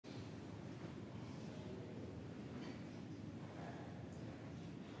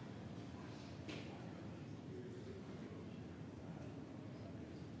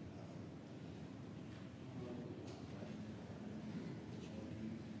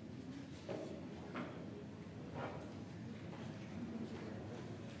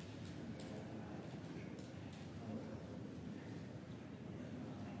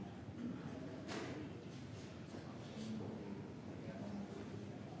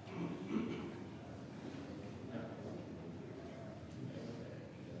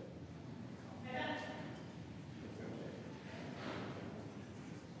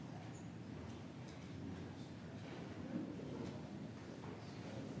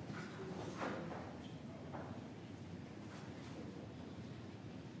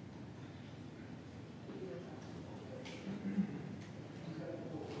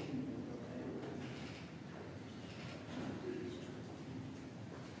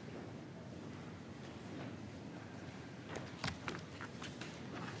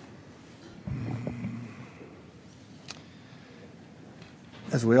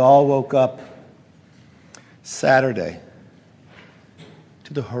as we all woke up Saturday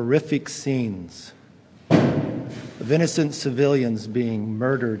to the horrific scenes of innocent civilians being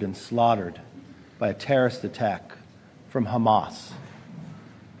murdered and slaughtered by a terrorist attack from Hamas,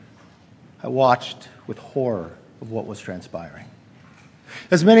 I watched with horror of what was transpiring.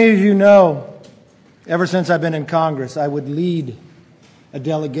 As many of you know, ever since I've been in Congress, I would lead a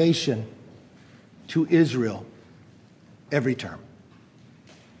delegation to Israel every term.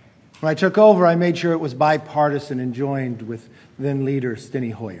 When I took over, I made sure it was bipartisan and joined with then-leader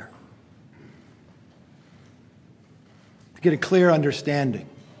Steny Hoyer. To get a clear understanding.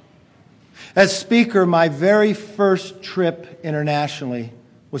 As Speaker, my very first trip internationally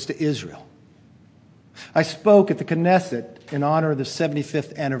was to Israel. I spoke at the Knesset in honor of the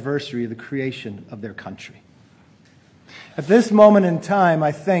 75th anniversary of the creation of their country. At this moment in time,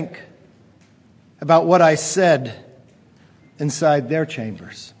 I think about what I said inside their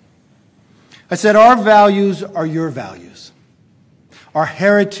chambers. I said, our values are your values. Our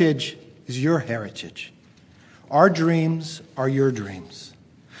heritage is your heritage. Our dreams are your dreams.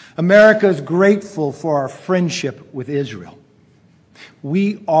 America is grateful for our friendship with Israel.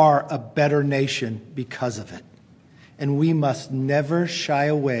 We are a better nation because of it, and we must never shy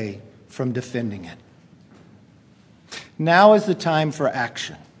away from defending it. Now is the time for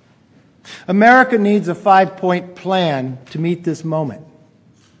action. America needs a 5-point plan to meet this moment,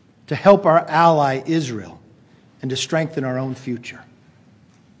 to help our ally Israel, and to strengthen our own future.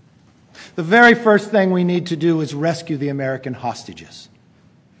 The very first thing we need to do is rescue the American hostages.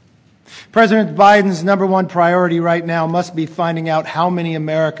 President Biden's #1 priority right now must be finding out how many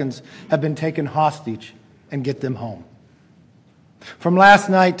Americans have been taken hostage and get them home. From last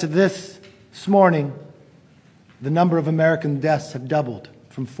night to this morning, the number of American deaths have doubled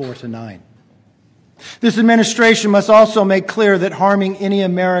from 4 to 9. This administration must also make clear that harming any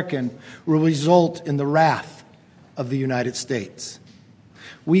American will result in the wrath of the United States.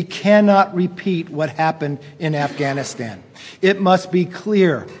 We cannot repeat what happened in Afghanistan. It must be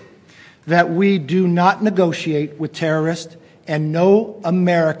clear that we do not negotiate with terrorists and no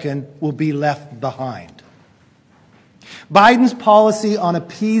American will be left behind. Biden's policy on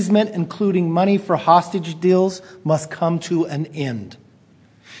appeasement, including money for hostage deals, must come to an end.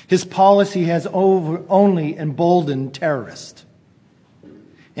 His policy has only emboldened terrorists.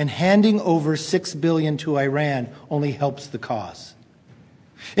 And handing over $6 billion to Iran only helps the cause.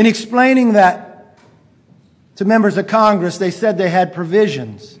 In explaining that to members of Congress, they said they had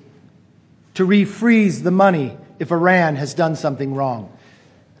provisions to refreeze the money if Iran has done something wrong.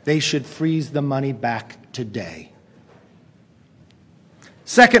 They should freeze the money back today.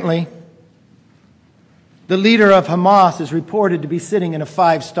 Secondly, the leader of Hamas is reported to be sitting in a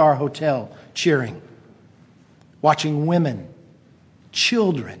 5-star hotel cheering, watching women,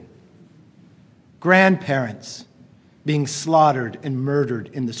 children, grandparents being slaughtered and murdered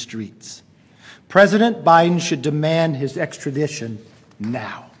in the streets. President Biden should demand his extradition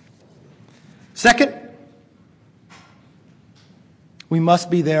now. Second, we must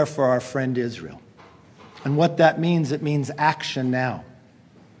be there for our friend Israel. And what that means, it means action now.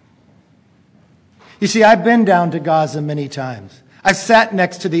 You see, I've been down to Gaza many times. I've sat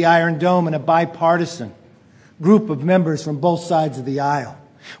next to the Iron Dome in a bipartisan group of members from both sides of the aisle.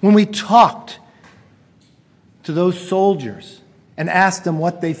 When we talked to those soldiers and asked them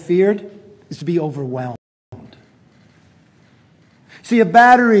what they feared, is to be overwhelmed. See, a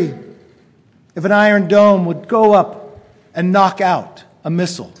battery of an Iron Dome would go up and knock out a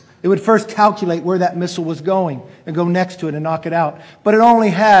missile. It would first calculate where that missile was going and go next to it and knock it out. But it only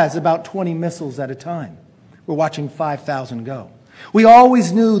has about 20 missiles at a time. We're watching 5,000 go. We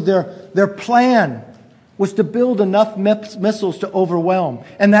always knew their plan was to build enough missiles to overwhelm.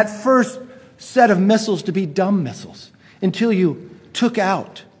 And that first set of missiles to be dumb missiles until you took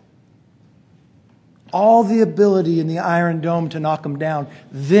out all the ability in the Iron Dome to knock them down.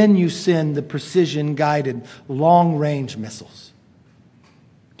 Then you send the precision-guided long-range missiles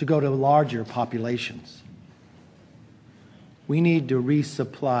to go to larger populations. We need to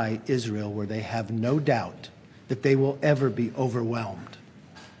resupply Israel where they have no doubt that they will ever be overwhelmed.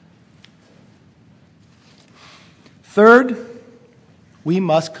 Third, we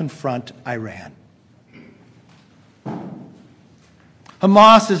must confront Iran.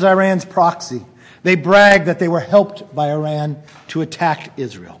 Hamas is Iran's proxy. They brag that they were helped by Iran to attack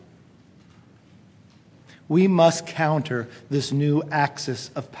Israel. We must counter this new axis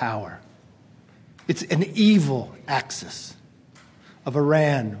of power. It's an evil axis of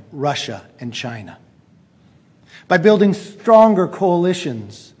Iran, Russia, and China. By building stronger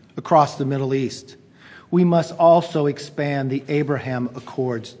coalitions across the Middle East, we must also expand the Abraham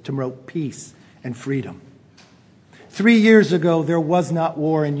Accords to promote peace and freedom. 3 years ago, there was not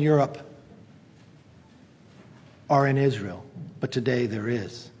war in Europe or in Israel, but today there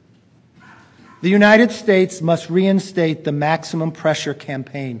is. The United States must reinstate the maximum pressure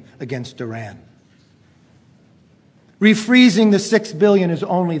campaign against Iran. Refreezing the $6 billion is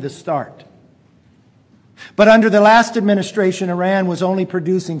only the start. But under the last administration, Iran was only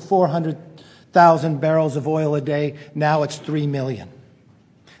producing 400,000 barrels of oil a day. Now it's 3 million.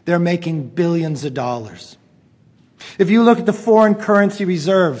 They're making billions of dollars. If you look at the foreign currency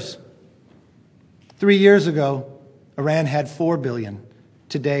reserves, 3 years ago, Iran had 4 billion.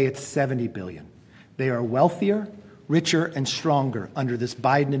 Today it's 70 billion. They are wealthier, richer, and stronger under this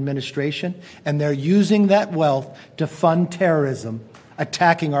Biden administration, and they're using that wealth to fund terrorism,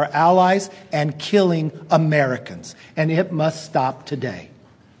 attacking our allies and killing Americans. And it must stop today.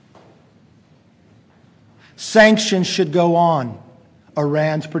 Sanctions should go on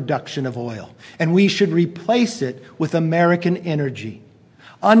Iran's production of oil, and we should replace it with American energy.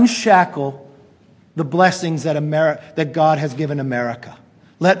 Unshackle the blessings that God has given America.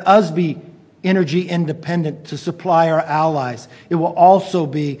 Let us be energy independent to supply our allies. It will also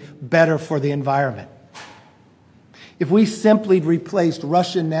be better for the environment. If we simply replaced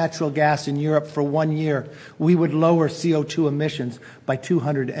Russian natural gas in Europe for 1 year, we would lower CO2 emissions by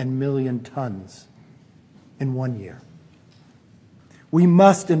 200 million tons in 1 year. We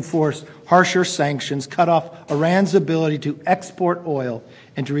must enforce harsher sanctions, cut off Iran's ability to export oil,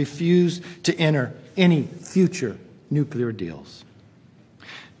 and to refuse to enter any future nuclear deals.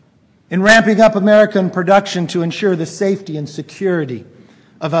 In ramping up American production to ensure the safety and security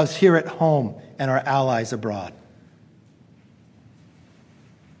of us here at home and our allies abroad.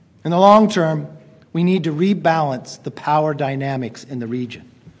 In the long term, we need to rebalance the power dynamics in the region,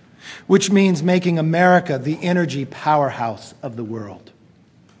 which means making America the energy powerhouse of the world.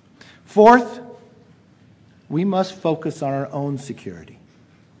 Fourth, we must focus on our own security.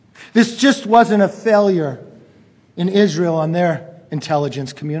 This just wasn't a failure in Israel on their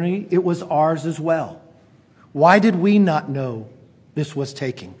intelligence community. It was ours as well. Why did we not know this was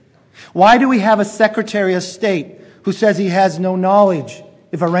taking? Why do we have a Secretary of State who says he has no knowledge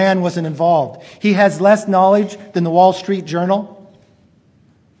if Iran wasn't involved? He has less knowledge than the Wall Street Journal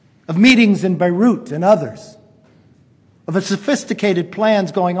of meetings in Beirut and others, of a sophisticated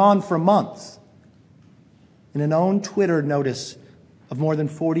plans going on for months. In an own Twitter notice of more than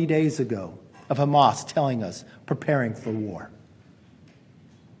 40 days ago of Hamas telling us, preparing for war.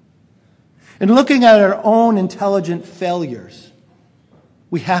 In looking at our own intelligent failures,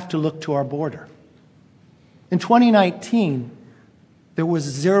 we have to look to our border. In 2019, there was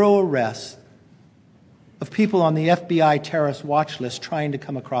 0 arrests of people on the FBI terrorist watch list trying to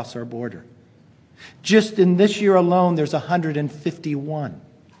come across our border. Just in this year alone, there's 151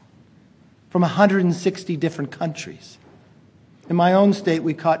 from 160 different countries. In my own state,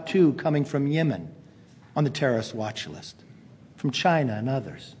 we caught 2 coming from Yemen on the terrorist watch list, from China and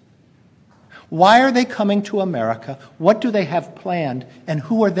others. Why are they coming to America? What do they have planned? And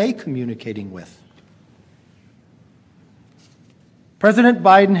who are they communicating with? President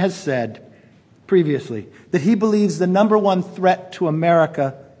Biden has said previously that he believes the #1 threat to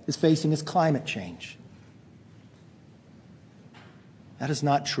America is facing is climate change. That is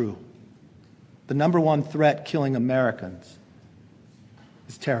not true. The #1 threat killing Americans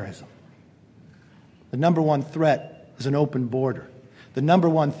is terrorism. The #1 threat is an open border. The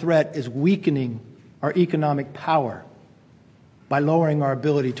 #1 threat is weakening our economic power by lowering our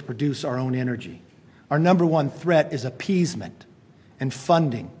ability to produce our own energy. Our #1 threat is appeasement and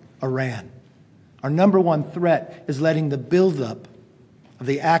funding Iran. Our #1 threat is letting the buildup of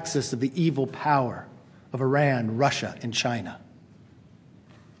the axis of the evil power of Iran, Russia, and China.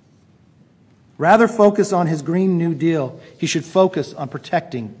 Rather focus on his Green New Deal, he should focus on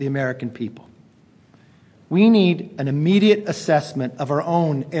protecting the American people. We need an immediate assessment of our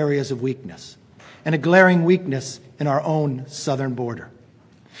own areas of weakness and a glaring weakness in our own southern border.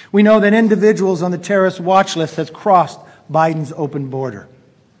 We know that individuals on the terrorist watch list has crossed Biden's open border.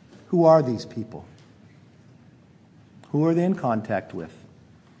 Who are these people? Who are they in contact with?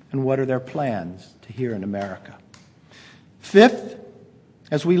 And what are their plans to here in America? Fifth,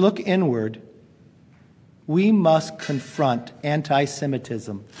 as we look inward, we must confront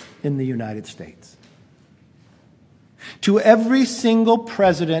anti-Semitism in the United States. To every single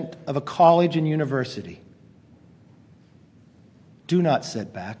president of a college and university, do not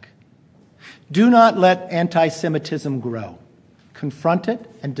sit back. Do not let anti-Semitism grow. Confront it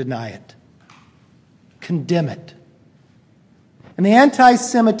and deny it. Condemn it. And the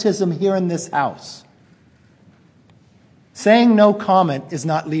anti-Semitism here in this house Saying no comment is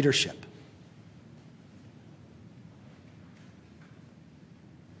not leadership.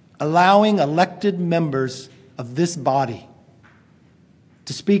 Allowing elected members of this body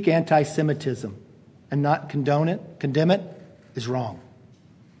to speak anti-Semitism and not condemn it is wrong.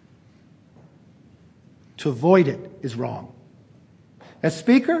 To avoid it is wrong. As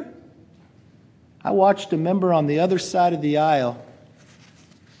Speaker, I watched a member on the other side of the aisle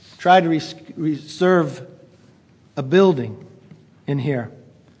try to reserve a building in here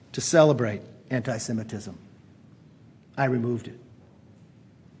to celebrate anti-Semitism. I removed it.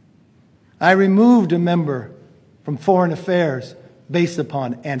 I removed a member from Foreign Affairs based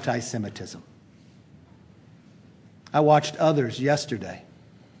upon anti-Semitism. I watched others yesterday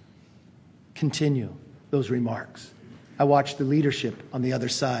continue those remarks. I watched the leadership on the other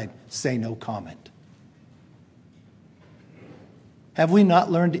side say no comment. Have we not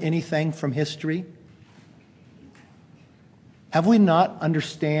learned anything from history? Have we not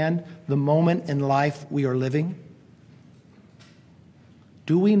understand the moment in life we are living?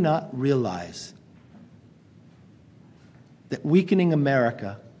 Do we not realize that weakening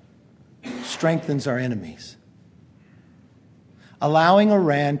America strengthens our enemies? Allowing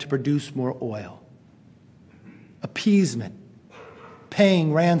Iran to produce more oil, appeasement,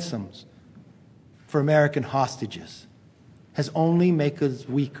 paying ransoms for American hostages has only made us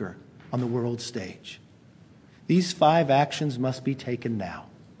weaker on the world stage. These 5 actions must be taken now.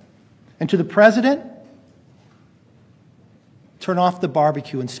 And to the President, turn off the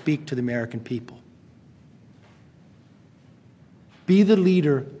barbecue and speak to the American people. Be the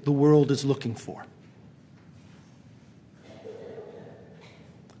leader the world is looking for.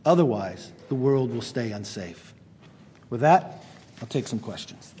 Otherwise, the world will stay unsafe. With that, I'll take some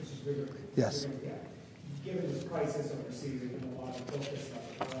questions. Yes. Given this crisis overseas, there's been a lot of focus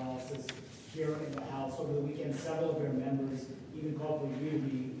on paralysis here in the House. Over the weekend, several of your members even called for you to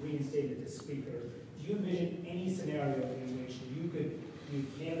be reinstated as Speaker. Do you envision any scenario in which you could be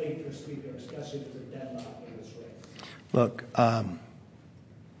a candidate for Speaker, especially if there's a deadlock in this race? Look,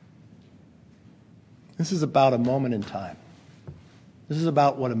 this is about a moment in time. This is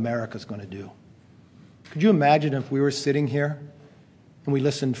about what America's going to do. Could you imagine if we were sitting here and we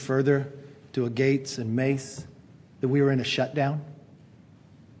listened further to a Gates and Mace, that we were in a shutdown?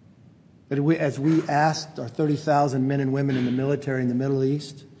 That as we asked our 30,000 men and women in the military in the Middle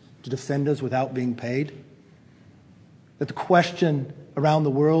East to defend us without being paid? That the question around the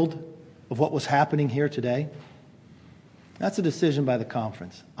world of what was happening here today? That's a decision by the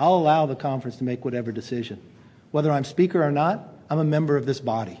conference. I'll allow the conference to make whatever decision. Whether I'm Speaker or not, I'm a member of this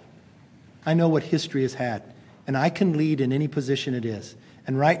body. I know what history has had, and I can lead in any position it is.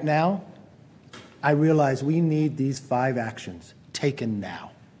 And right now, I realize we need these 5 actions taken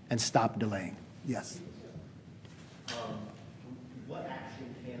now and stop delaying. Yes. What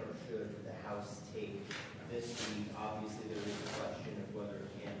action can or should the House take this week? Obviously, there is a question of whether it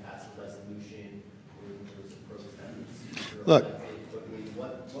can pass a resolution or there's a protest. Look,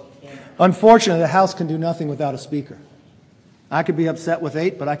 what can? Unfortunately, the House can do nothing without a Speaker. I could be upset with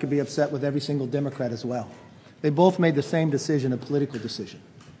 8, but I could be upset with every single Democrat as well. They both made the same decision, a political decision,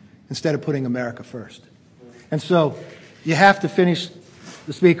 instead of putting America first. And so you have to finish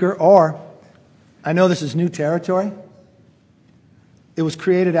the Speaker, or, I know this is new territory, it was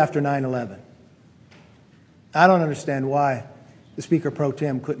created after 9/11. I don't understand why the Speaker pro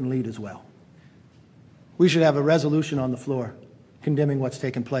tem couldn't lead as well. We should have a resolution on the floor condemning what's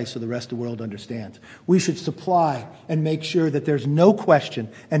taken place so the rest of the world understands. We should supply and make sure that there's no question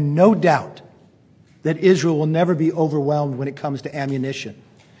and no doubt that Israel will never be overwhelmed when it comes to ammunition.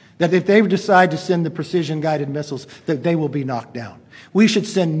 That if they decide to send the precision-guided missiles, that they will be knocked down. We should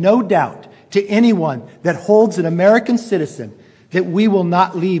send no doubt to anyone that holds an American citizen that we will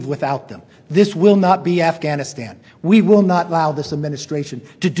not leave without them. This will not be Afghanistan. We will not allow this administration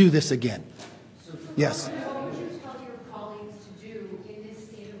to do this again. Yes. What would you tell your colleagues to do in this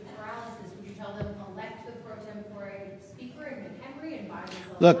state of paralysis? Would you tell them elect the pro tempore Speaker and McHenry and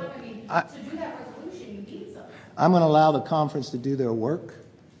Biden? Look, to do that resolution, you need something. I'm going to allow the conference to do their work.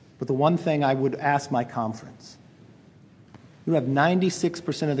 But the one thing I would ask my conference, you have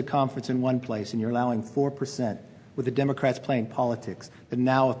 96% of the conference in one place, and you're allowing 4% with the Democrats playing politics that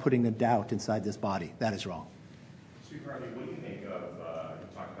now are putting a doubt inside this body. That is wrong. Mr. McCarthy, what do you think of, you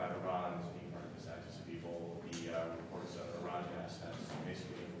talked about Iran as being part of this axis of evil, the reports of Iran as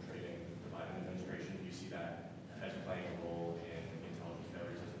basically infiltrating the Biden administration? Do you see that as playing a role in intelligence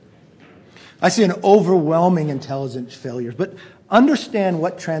failures as it pertains to the I see an overwhelming intelligence failure. But understand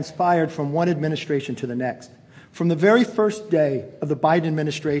what transpired from one administration to the next. From the very first day of the Biden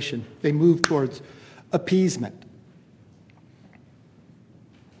administration, they moved towards appeasement.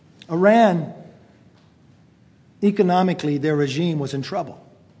 Iran, economically, their regime was in trouble.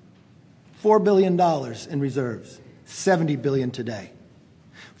 $4 billion in reserves, $70 billion today.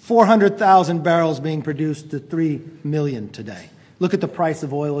 400,000 barrels being produced to 3 million today. Look at the price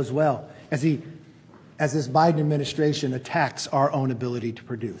of oil as well, as this Biden administration attacks our own ability to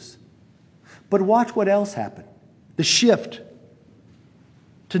produce. But watch what else happened. The shift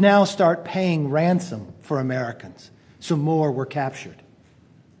to now start paying ransom for Americans so more were captured.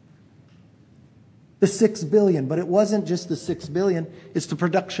 The $6 billion, but it wasn't just the $6 billion, it's the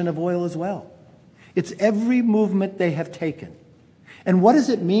production of oil as well. It's every movement they have taken. And what does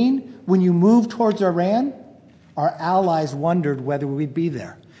it mean when you move towards Iran? Our allies wondered whether we'd be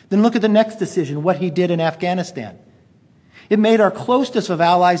there. Then look at the next decision, what he did in Afghanistan. It made our closest of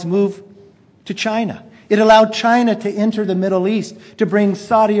allies move to China. It allowed China to enter the Middle East, to bring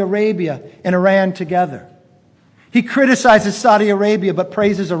Saudi Arabia and Iran together. He criticizes Saudi Arabia but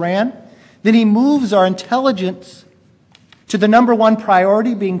praises Iran. Then he moves our intelligence to the number one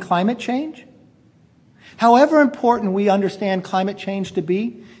priority being climate change. However important we understand climate change to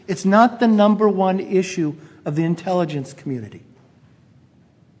be, it's not the number one issue of the intelligence community.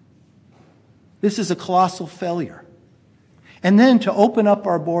 This is a colossal failure. And then to open up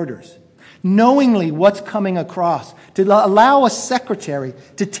our borders, knowingly what's coming across, to allow a secretary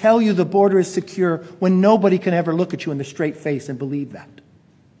to tell you the border is secure when nobody can ever look at you in the straight face and believe that.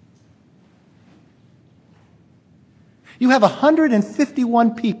 You have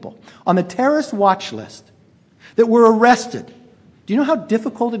 151 people on the terrorist watch list that were arrested. Do you know how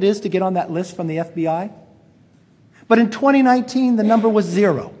difficult it is to get on that list from the FBI? But in 2019, the number was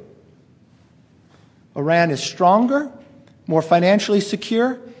 0. Iran is stronger, more financially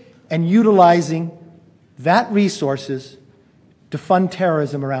secure, and utilizing that resources to fund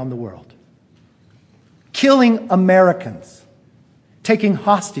terrorism around the world. Killing Americans, taking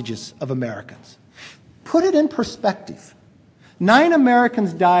hostages of Americans. Put it in perspective. 9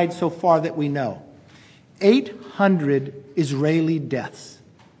 Americans died so far that we know. 800 Israeli deaths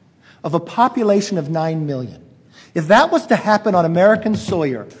of a population of 9 million. If that was to happen on American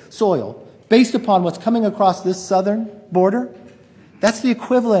soil, based upon what's coming across this southern border, that's the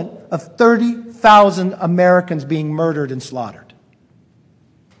equivalent of 30,000 Americans being murdered and slaughtered.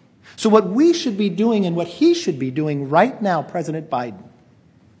 So what we should be doing and what he should be doing right now, President Biden,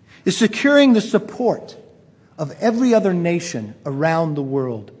 is securing the support of every other nation around the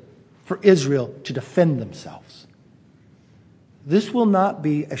world for Israel to defend themselves. This will not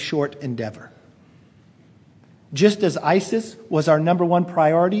be a short endeavor. Just as ISIS was our number one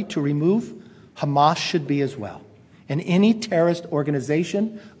priority to remove, Hamas should be as well, and any terrorist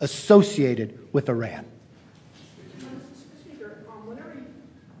organization associated with Iran. Speaker, whenever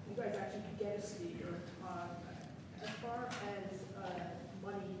you guys actually get a speaker, as far as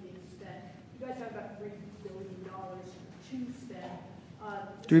money being spent, you guys have about $3 billion to spend.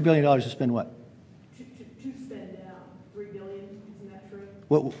 $3 billion to spend what? To spend $3 billion, isn't that true?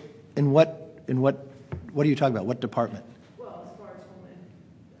 What are you talking about? What department? Well, as far as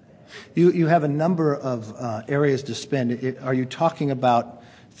Homeland. You have a number of areas to spend. Are you talking about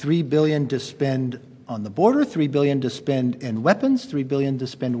 $3 billion to spend on the border, $3 billion to spend in weapons, $3 billion to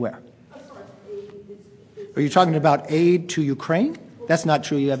spend where? As far as aid Are you talking about aid to Ukraine? That's not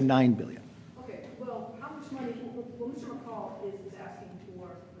true. You have $9 billion. Okay, well, how much money, well, Mr. McCall is asking for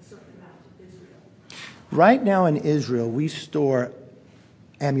a certain amount to Israel. Right now in Israel, we store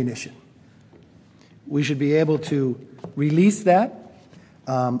ammunition. We should be able to release that.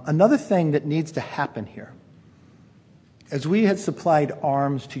 Another thing that needs to happen here, as we had supplied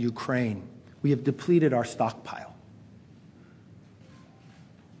arms to Ukraine, we have depleted our stockpile.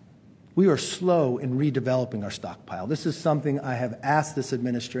 We are slow in redeveloping our stockpile. This is something I have asked this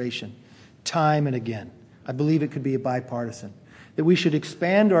administration time and again. I believe it could be a bipartisan, that we should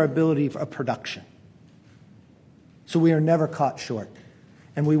expand our ability of production so we are never caught short.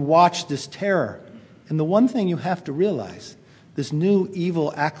 And we watch this terror. And the one thing you have to realize, this new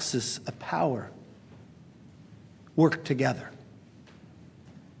evil axis of power work together.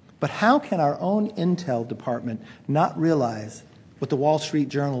 But how can our own intel department not realize what the Wall Street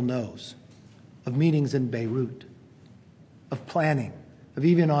Journal knows of meetings in Beirut, of planning, of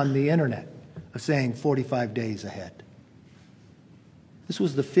even on the internet, of saying 45 days ahead? This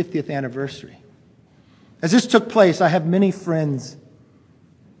was the 50th anniversary. As this took place, I have many friends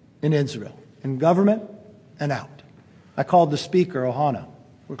in Israel, in government and out. I called the speaker, Ohana.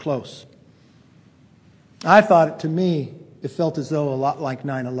 We're close. I thought, to me, it felt as though a lot like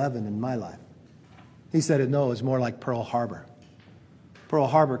 9/11 in my life. He said, no, it was more like Pearl Harbor. Pearl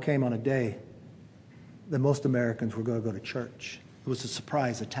Harbor came on a day that most Americans were going to go to church. It was a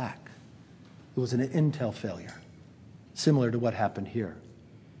surprise attack. It was an intel failure, similar to what happened here.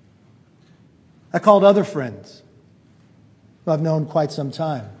 I called other friends who I've known quite some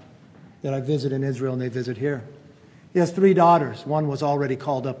time that I visit in Israel and they visit here. He has 3 daughters. One was already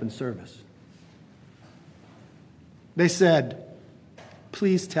called up in service. They said,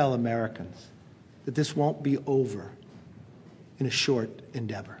 please tell Americans that this won't be over in a short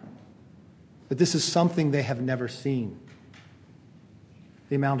endeavor, that this is something they have never seen.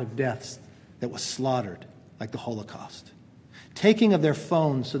 The amount of deaths that was slaughtered, like the Holocaust. Taking of their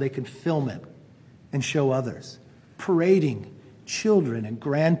phones so they can film it and show others. Parading children and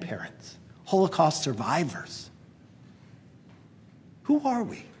grandparents, Holocaust survivors. Who are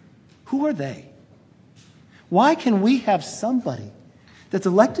we? Who are they? Why can we have somebody that's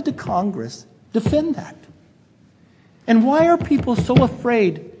elected to Congress defend that? And why are people so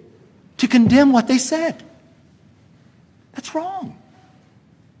afraid to condemn what they said? That's wrong.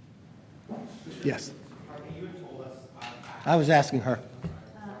 Yes. I was asking her.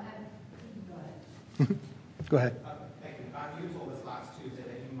 Go ahead. Thank you. You told us last Tuesday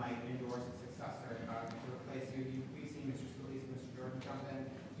that you might endorse a successor to replace you. We've seen Mr. Scalise and Mr. Jordan jump in.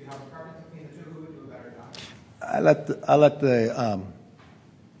 Do you have a preference between the two? Who would do a better job? I let the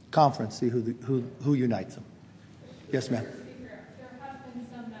conference see who unites them. Yes, ma'am. Mr. Speaker, there have been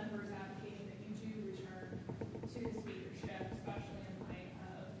some members advocating that you do return to the speakership, especially in light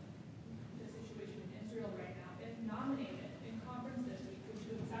of the situation in Israel right now. If nominated in conference this week, would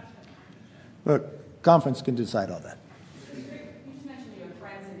you accept that nomination? Look, conference can decide all that. You just mentioned you have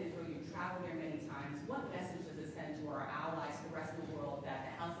friends in Israel, you've traveled there many times. What message does it send to our allies, to the rest of the world, that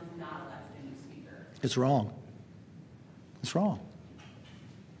the House is not elected a new speaker? It's wrong. It's wrong.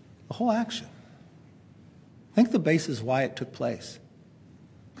 The whole action. Think the basis why it took place.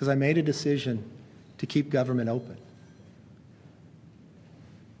 Because I made a decision to keep government open.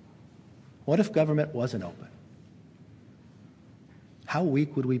 What if government wasn't open? How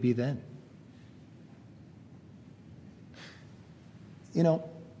weak would we be then? You know,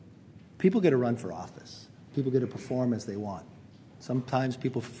 people get to run for office. People get to perform as they want. Sometimes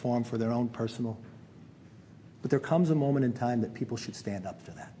people perform for their own personal. But there comes a moment in time that people should stand up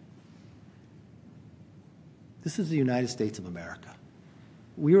to that. This is the United States of America.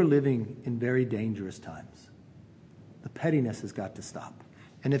 We are living in very dangerous times. The pettiness has got to stop.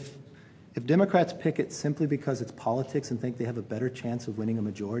 And if Democrats pick it simply because it's politics and think they have a better chance of winning a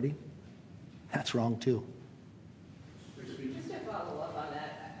majority, that's wrong too. Just to follow up on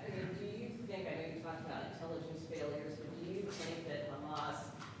that, I mean, do you think, I know you talked about intelligence failures, but do you think that Hamas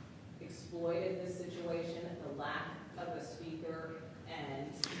exploited this situation, the lack of a speaker, and...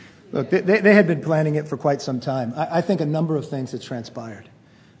 Look, they had been planning it for quite some time. I think a number of things have transpired.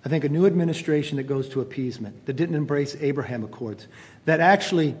 I think a new administration that goes to appeasement, that didn't embrace Abraham Accords, that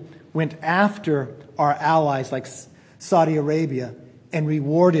actually went after our allies like Saudi Arabia and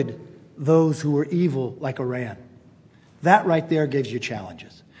rewarded those who were evil like Iran. That right there gives you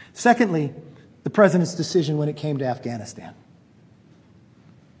challenges. Secondly, the president's decision when it came to Afghanistan.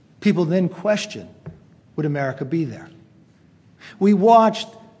 People then question, would America be there? We watched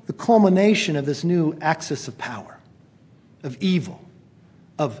the culmination of this new axis of power, of evil,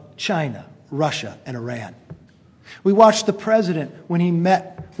 of China, Russia, and Iran. We watched the president when he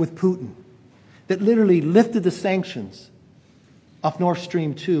met with Putin, that literally lifted the sanctions off Nord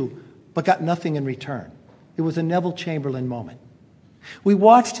Stream 2, but got nothing in return. It was a Neville Chamberlain moment. We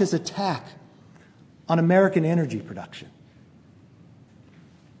watched his attack on American energy production,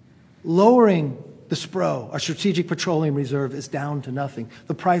 lowering the SPRO, our Strategic Petroleum Reserve, is down to nothing.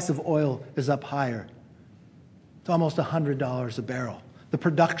 The price of oil is up higher. It's almost $100 a barrel. The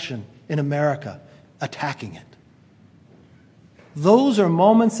production in America attacking it. Those are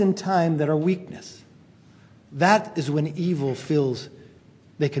moments in time that are weakness. That is when evil feels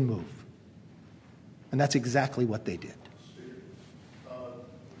they can move. And that's exactly what they did.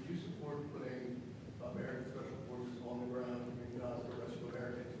 Would you support putting American special forces on the ground in Gaza to rescue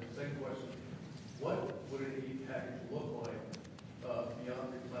Americans? And the second question, what would an aid package look like beyond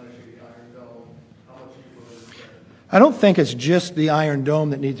replenishing the Iron Dome? How much are you willing to spend? I don't think it's just the Iron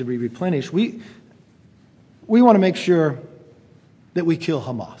Dome that needs to be replenished. We want to make sure that we kill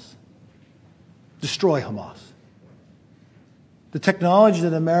Hamas, destroy Hamas. The technology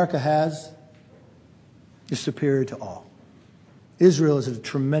that America has is superior to all. Israel is a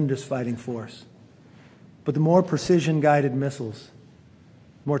tremendous fighting force. But the more precision-guided missiles,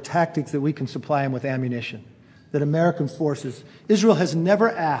 the more tactics that we can supply them with ammunition, that American forces, Israel has never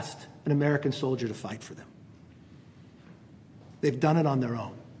asked an American soldier to fight for them. They've done it on their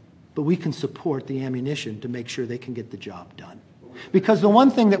own. But we can support the ammunition to make sure they can get the job done. Because the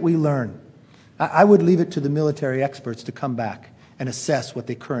one thing that we learn, I would leave it to the military experts to come back and assess what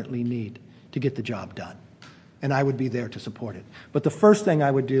they currently need to get the job done. And I would be there to support it. But the first thing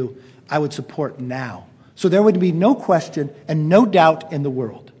I would do, I would support now. So there would be no question and no doubt in the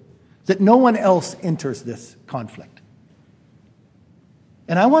world that no one else enters this conflict.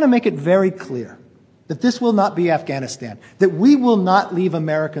 And I want to make it very clear that this will not be Afghanistan, that we will not leave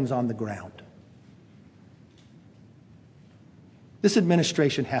Americans on the ground. This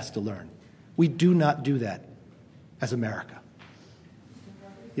administration has to learn. We do not do that as America.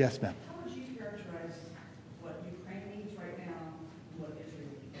 Yes, ma'am. How would you characterize what Ukraine needs right now and what Israel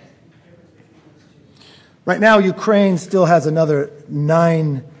needs? The difference between those two? Right now, Ukraine still has another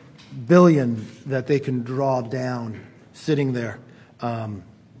 $9 billion that they can draw down sitting there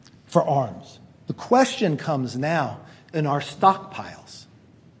for arms. The question comes now in our stockpiles.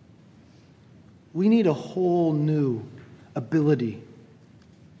 We need a whole new ability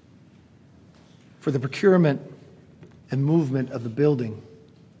for the procurement and movement of the building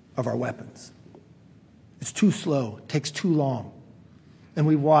of our weapons. It's too slow, it takes too long, and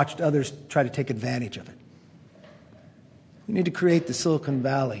we've watched others try to take advantage of it. We need to create the Silicon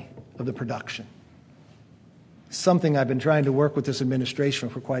Valley of the production. Something I've been trying to work with this administration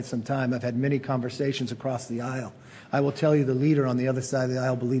for quite some time. I've had many conversations across the aisle. I will tell you the leader on the other side of the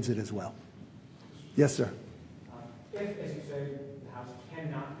aisle believes it as well. Yes, sir. If, as you say, the House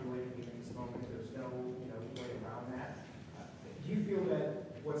cannot do anything at this moment, there's no way around that. Do you feel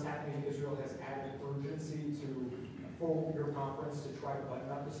that what's happening in Israel has added urgency to for your conference to try to button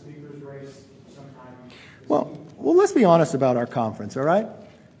up the speaker's race sometime? Well, let's be honest about our conference, all right?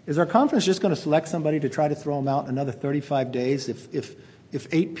 Is our conference just going to select somebody to try to throw them out in another 35 days if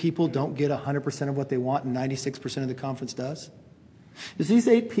 8 people don't get 100% of what they want and 96% of the conference does? Is these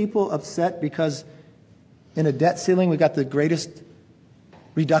 8 people upset because in a debt ceiling we got the greatest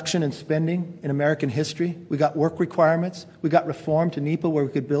reduction in spending in American history? We got work requirements. We got reform to NEPA where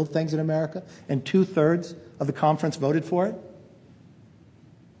we could build things in America, and 2/3 of the conference voted for it?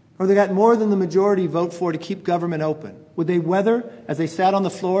 Or they got more than the majority vote for to keep government open? Would they weather, as they sat on the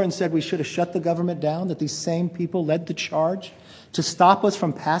floor and said we should have shut the government down, that these same people led the charge to stop us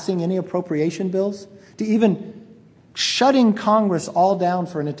from passing any appropriation bills, to even shutting Congress all down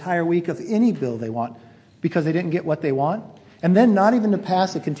for an entire week of any bill they want because they didn't get what they want, and then not even to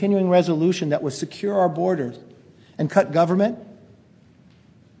pass a continuing resolution that would secure our borders and cut government,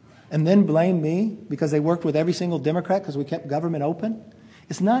 and then blame me because they worked with every single Democrat because we kept government open?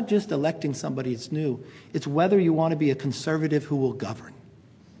 It's not just electing somebody that's new. It's whether you want to be a conservative who will govern.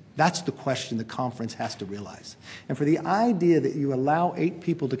 That's the question the conference has to realize. And for the idea that you allow 8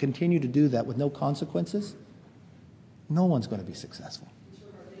 people to continue to do that with no consequences, no one's going to be successful.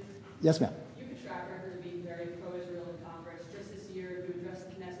 Yes, ma'am. You have a track record of being very pro-Israel in Congress. Just this year, you addressed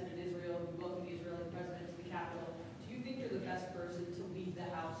the Knesset in Israel, you welcomed the Israeli president to the Capitol. Do you think you're the best person to lead the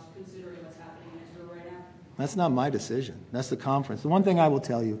House, considering what's happening in Israel right now? That's not my decision. That's the conference. The one thing I will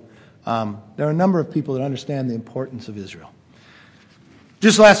tell you, there are a number of people that understand the importance of Israel.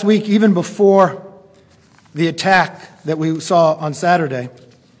 Just last week, even before the attack that we saw on Saturday,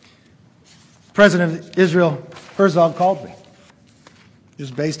 President of Israel, Herzog, called me,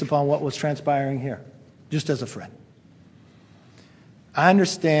 just based upon what was transpiring here, just as a friend. I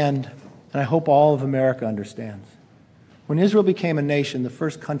understand, and I hope all of America understands, when Israel became a nation, the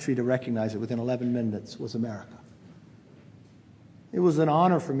first country to recognize it within 11 minutes was America. It was an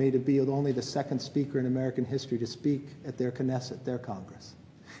honor for me to be only the 2nd speaker in American history to speak at their Knesset, their Congress,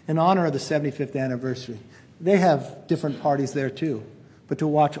 in honor of the 75th anniversary. They have different parties there too, but to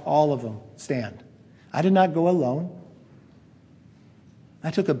watch all of them stand. I did not go alone.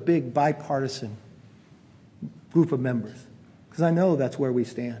 I took a big bipartisan group of members because I know that's where we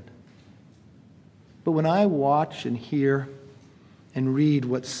stand. But when I watch and hear and read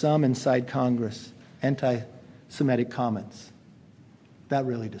what some inside Congress, anti-Semitic comments, that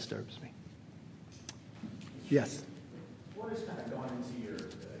really disturbs me. Yes? What has kind of gone into your,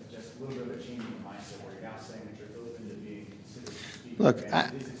 just a little bit of a change in mindset where you're now saying that you're open to being considered a speaker? Look,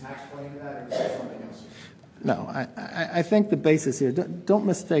 is attacks playing that, or is there something else? No, I think the basis here, don't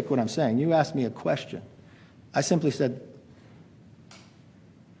mistake what I'm saying. You asked me a question. I simply said,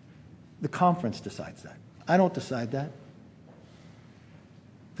 the conference decides that. I don't decide that.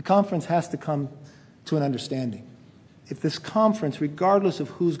 The conference has to come to an understanding. If this conference, regardless of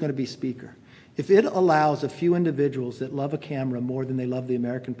who's going to be speaker, if it allows a few individuals that love a camera more than they love the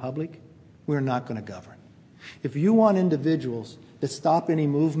American public, we're not going to govern. If you want individuals that stop any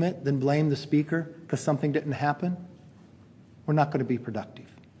movement, then blame the speaker because something didn't happen, we're not going to be productive.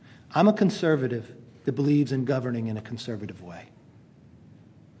 I'm a conservative that believes in governing in a conservative way.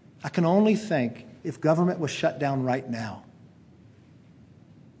 I can only think if government was shut down right now,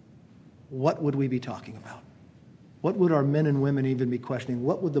 what would we be talking about? What would our men and women even be questioning?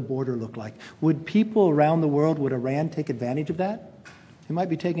 What would the border look like? Would people around the world, would Iran take advantage of that? They might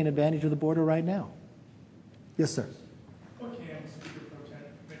be taking advantage of the border right now. Yes, sir. What can Speaker Pro Tem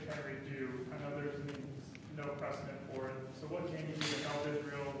McCarthy do? I know there's no precedent for it. So what can you do to help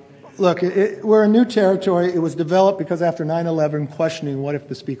Israel? Look, we're in new territory. It was developed because after 9/11, questioning what if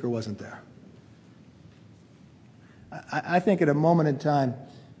the speaker wasn't there. I think at a moment in time,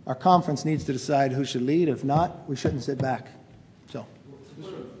 our conference needs to decide who should lead. If not, we shouldn't sit back. So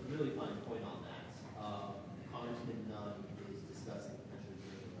Just a really fine point on that. Congressman Nunn is discussing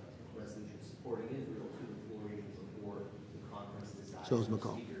potentially a resolution supporting Israel to the floor even before the conference decides. So is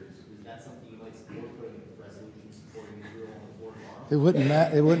McCall. Speakers. Is that something you might support, putting a resolution supporting Israel on the floor tomorrow?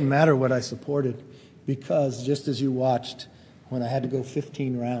 it wouldn't matter what I supported, because just as you watched when I had to go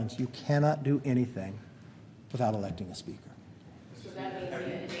 15 rounds, you cannot do anything without electing a speaker. So that means Have that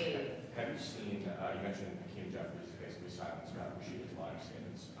you seen, you mentioned Hakeem Jeffries basically silenced Scott Rasheed's live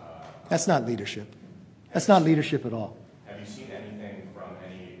statements. That's not leadership. That's not leadership at all. Have you seen anything from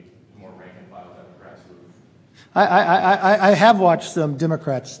any more rank and file Democrats who I have watched some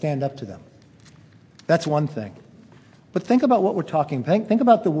Democrats stand up to them. That's one thing. But think about what we're talking about. Think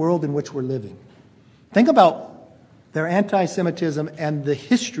about the world in which we're living. Think about their anti-Semitism and the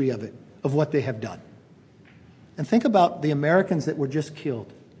history of it, of what they have done. And think about the Americans that were just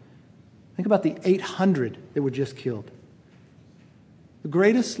killed. Think about the 800 that were just killed. The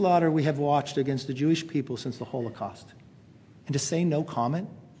greatest slaughter we have watched against the Jewish people since the Holocaust. And to say no comment?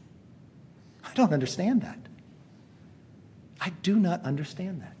 I don't understand that. I do not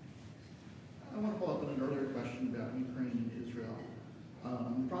understand that. I want to follow up on an earlier question about Ukraine and Israel.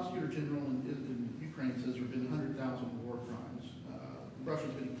 The Prosecutor General in Ukraine says there have been 100,000 war crimes.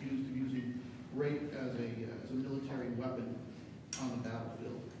 Russia's been accused of using rape as a military weapon on the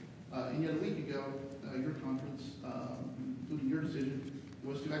battlefield. And yet a week ago, your conference, including your decision,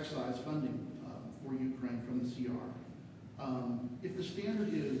 was to excise funding for Ukraine from the CR. If the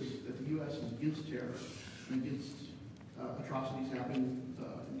standard is that the U.S. is against terror and against atrocities happening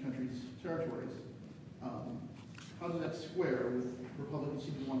in countries' territories, how does that square with Republicans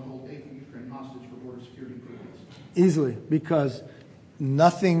seeming to want to hold aid for Ukraine hostage for border security improvements? Easily, because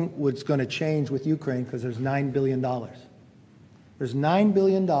nothing was going to change with Ukraine because there's $9 billion. There's $9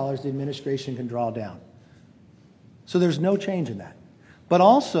 billion the administration can draw down. So there's no change in that. But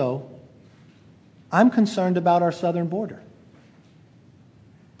also, I'm concerned about our southern border.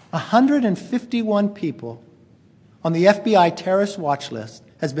 151 people on the FBI terrorist watch list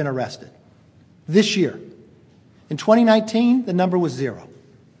has been arrested this year. In 2019, the number was 0.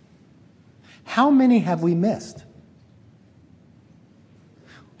 How many have we missed?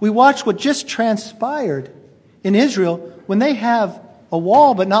 We watch what just transpired in Israel when they have a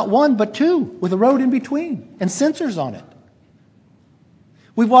wall, but not one, but two, with a road in between and sensors on it.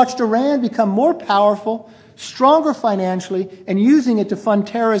 We've watched Iran become more powerful, stronger financially, and using it to fund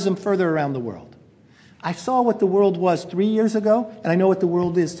terrorism further around the world. I saw what the world was 3 years ago, and I know what the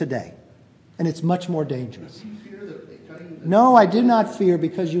world is today. And it's much more dangerous. No, I did not fear,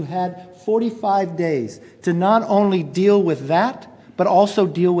 because you had 45 days to not only deal with that, but also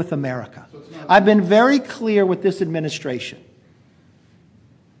deal with America. I've been very clear with this administration.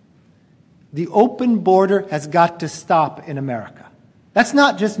 The open border has got to stop in America. That's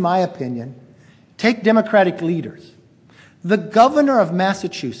not just my opinion. Take Democratic leaders. The governor of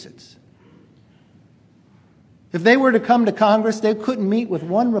Massachusetts, if they were to come to Congress, they couldn't meet with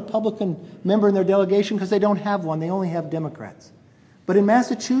one Republican member in their delegation because they don't have one. They only have Democrats. But in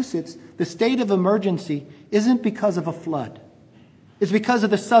Massachusetts, the state of emergency isn't because of a flood. It's because of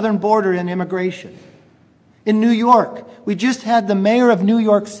the southern border and immigration. In New York, we just had the mayor of New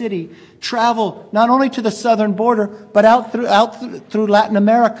York City travel not only to the southern border, but out through Latin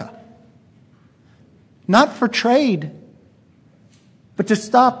America. Not for trade, but to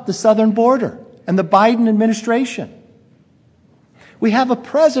stop the southern border and the Biden administration. We have a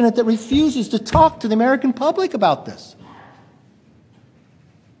president that refuses to talk to the American public about this.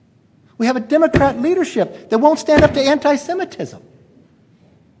 We have a Democrat leadership that won't stand up to anti-Semitism.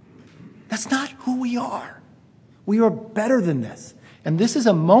 That's not who we are. We are better than this. And this is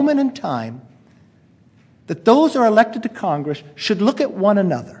a moment in time that those who are elected to Congress should look at one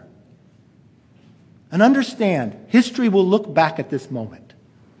another and understand history will look back at this moment.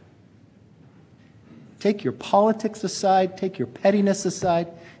 Take your politics aside, take your pettiness aside,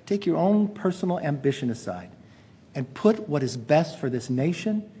 take your own personal ambition aside, and put what is best for this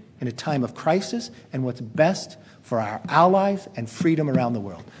nation in a time of crisis and what's best for our allies and freedom around the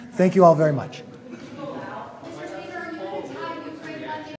world. Thank you all very much.